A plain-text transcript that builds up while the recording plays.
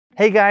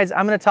Hey guys,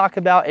 I'm going to talk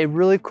about a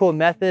really cool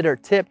method or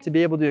tip to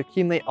be able to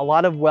accumulate a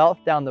lot of wealth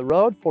down the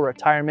road for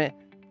retirement.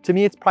 To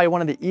me, it's probably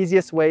one of the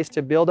easiest ways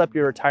to build up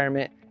your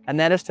retirement, and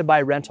that is to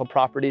buy rental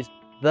properties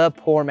the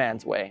poor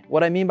man's way.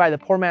 What I mean by the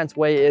poor man's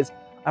way is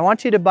I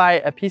want you to buy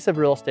a piece of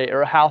real estate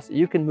or a house that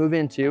you can move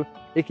into.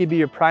 It could be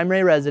your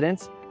primary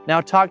residence.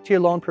 Now talk to your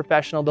loan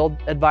professional. They'll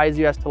advise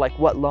you as to like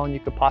what loan you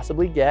could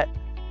possibly get.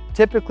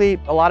 Typically,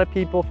 a lot of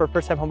people for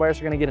first-time homebuyers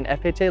are going to get an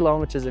FHA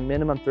loan, which is a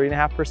minimum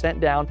 3.5%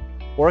 down,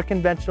 or a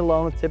conventional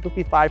loan with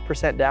typically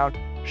 5% down.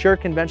 Sure,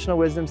 conventional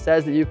wisdom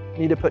says that you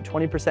need to put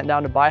 20%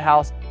 down to buy a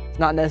house. It's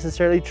not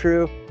necessarily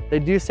true. They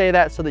do say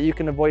that so that you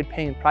can avoid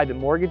paying private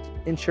mortgage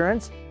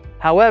insurance.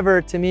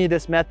 However, to me,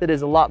 this method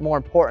is a lot more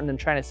important than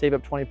trying to save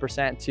up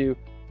 20% to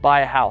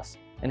buy a house.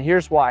 And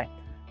here's why.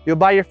 You'll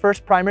buy your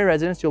first primary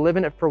residence, you'll live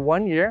in it for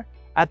 1 year.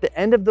 At the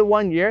end of the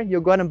 1 year,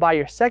 you'll go ahead and buy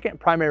your second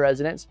primary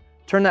residence,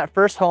 turn that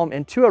first home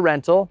into a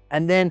rental,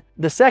 and then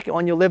the second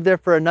one, you'll live there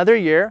for another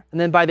year. And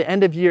then by the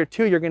end of year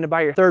 2, you're gonna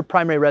buy your third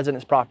primary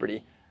residence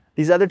property.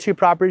 These other 2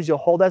 properties you'll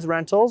hold as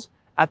rentals.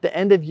 At the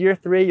end of year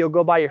 3, you'll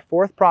go buy your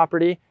 4th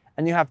property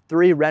and you have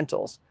 3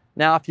 rentals.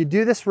 Now, if you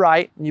do this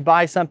right, and you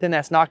buy something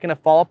that's not gonna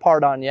fall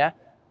apart on you,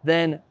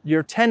 then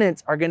your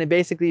tenants are gonna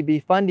basically be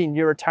funding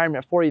your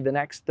retirement for you the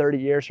next 30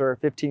 years or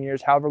 15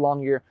 years, however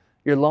long your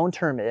loan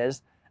term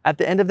is. At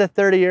the end of the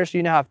 30 years,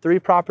 you now have 3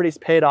 properties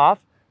paid off.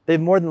 They've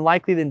more than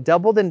likely then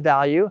doubled in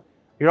value.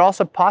 You're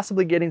also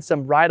possibly getting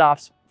some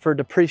write-offs for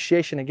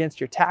depreciation against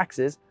your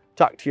taxes.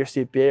 Talk to your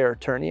CPA or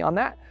attorney on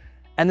that.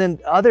 And then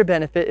the other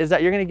benefit is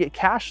that you're gonna get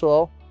cash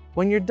flow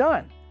when you're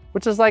done,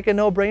 which is like a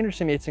no-brainer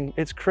to me.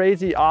 It's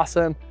crazy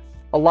awesome.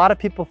 A lot of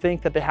people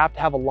think that they have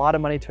to have a lot of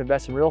money to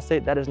invest in real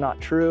estate. That is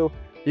not true.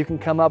 You can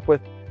come up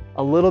with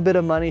a little bit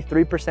of money,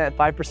 3%,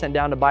 5%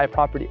 down to buy a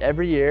property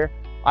every year.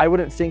 I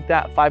wouldn't sink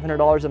that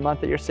 $500 a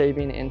month that you're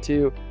saving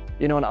into,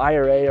 an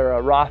IRA or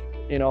a Roth,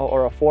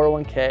 or a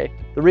 401k.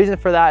 The reason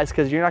for that is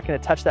because you're not going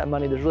to touch that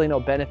money. There's really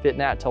no benefit in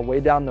that until way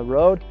down the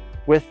road.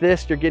 With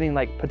this, you're getting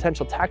like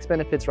potential tax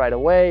benefits right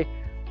away.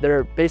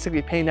 They're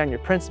basically paying down your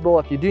principal.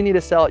 If you do need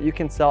to sell it, you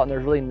can sell it, and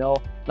there's really not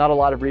a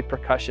lot of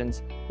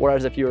repercussions.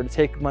 Whereas if you were to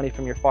take money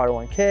from your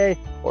 401k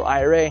or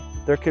IRA,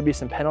 there could be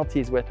some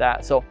penalties with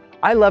that. So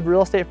I love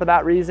real estate for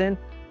that reason.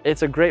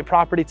 It's a great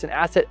property. It's an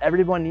asset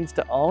everyone needs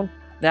to own.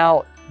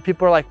 Now,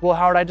 people are like, well,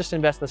 how would I just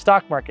invest in the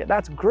stock market?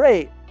 That's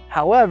great.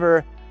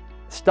 However,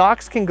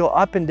 stocks can go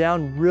up and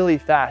down really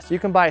fast. You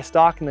can buy a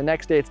stock and the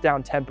next day it's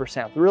down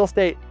 10%. The real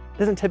estate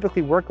doesn't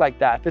typically work like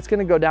that. If it's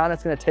gonna go down,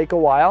 it's gonna take a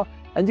while,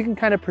 and you can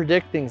kind of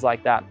predict things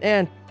like that.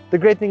 And the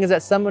great thing is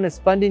that someone is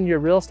funding your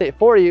real estate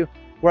for you,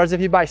 whereas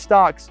if you buy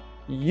stocks,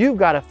 you've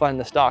gotta fund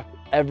the stock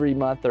every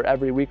month or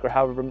every week or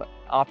however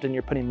often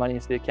you're putting money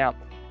into the account.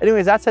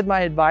 Anyways, that's my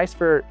advice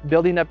for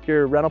building up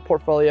your rental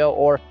portfolio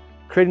or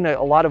creating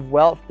a lot of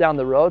wealth down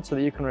the road so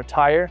that you can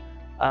retire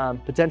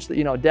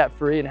potentially,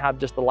 debt-free and have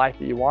just the life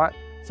that you want.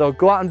 So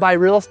go out and buy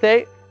real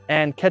estate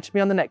and catch me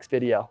on the next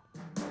video.